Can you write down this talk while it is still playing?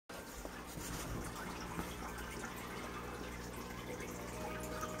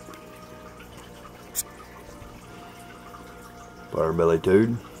Fire-bellied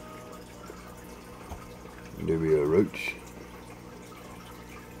toad. Dubia roach.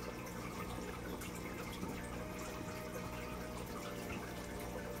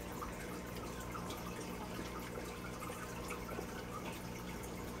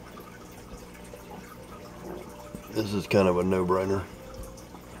 This is kind of a no-brainer.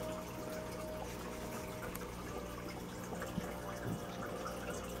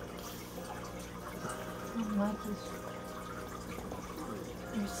 That is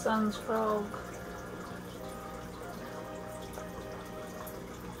your son's frog.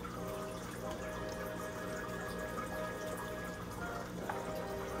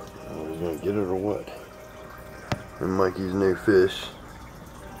 He's gonna get it or what? And Mikey's new fish.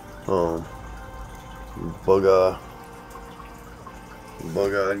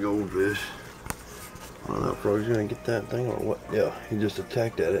 Bug-eyed goldfish. I don't know if Frog's gonna get that thing or what. Yeah, he just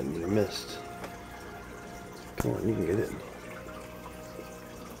attacked at it and he missed. Come on, you can get it.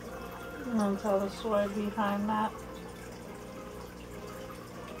 You want to tell the story behind that?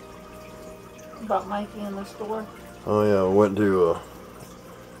 About Mikey in the store? Oh yeah, we went to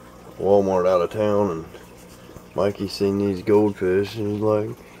Walmart out of town and Mikey seen these goldfish and he's like,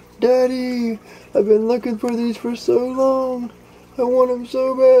 "Daddy, I've been looking for these for so long. I want them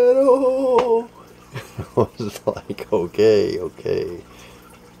so bad." Oh, I was like, okay.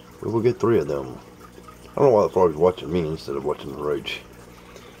 We'll get 3 of them. I don't know why the frog's watching me instead of watching the roach.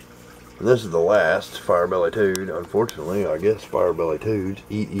 And this is the last fire-bellied toad. Unfortunately, I guess fire-bellied toads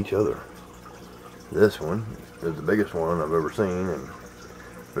eat each other. This one is the biggest one I've ever seen, and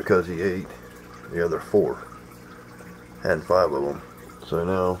because he ate the other 4, had 5 of them. So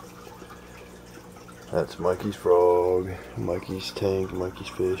now, that's Mikey's frog, Mikey's tank, Mikey's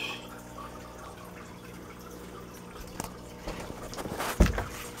fish.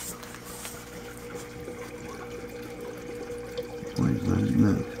 Wait, there's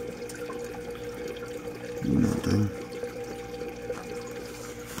no. Nothing.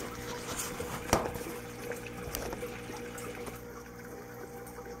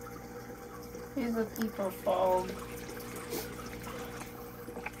 He's a people frog.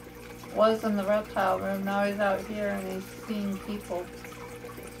 Was in the reptile room, now he's out here and he's seeing people.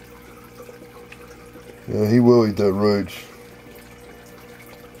 Yeah, he will eat that roach.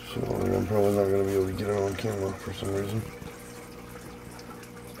 So I'm probably not going to be able to get it on camera for some reason.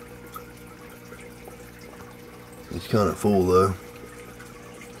 It's kind of full though.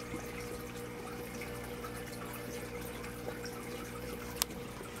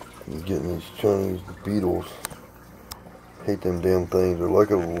 He's getting these Chinese beetles. Hate them damn things. They're like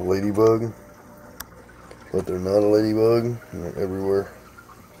a ladybug, but they're not a ladybug, and they're everywhere.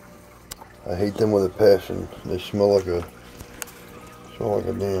 I hate them with a passion. They smell like a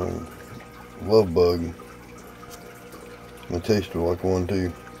damn love bug. They taste like one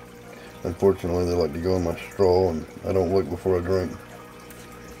too. Unfortunately, they like to go in my straw, and I don't look before I drink.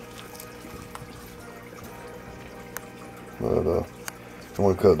 But I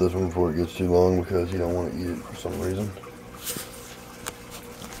want to cut this one before it gets too long because you don't want to eat it for some reason.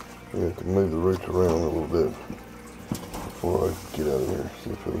 We have to move the roach around a little bit before I get out of here. See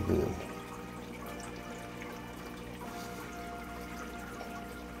if we can get it.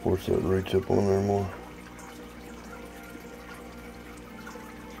 Force that roach up on there more.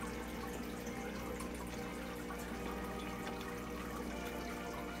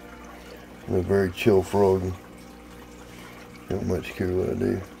 I'm a very chill frog. Don't much care what I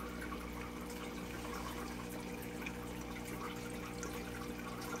do.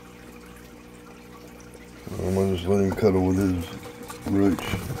 I'm gonna just let him cuddle with his roach.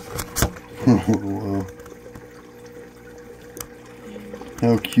 Wow.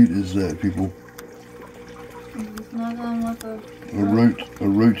 How cute is that, people? He's nothing with a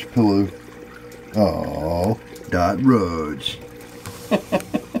roach pillow. Oh, dot roach.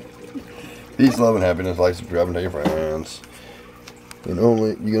 Peace, love, and happiness. Like, subscribe, and tell your friends. You can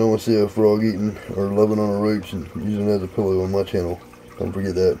only see a frog eating or loving on a roach and using it as a pillow on my channel. Don't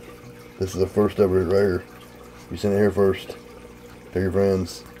forget that. This is the first ever right here. You seen it here first. Tell your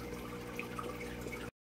friends.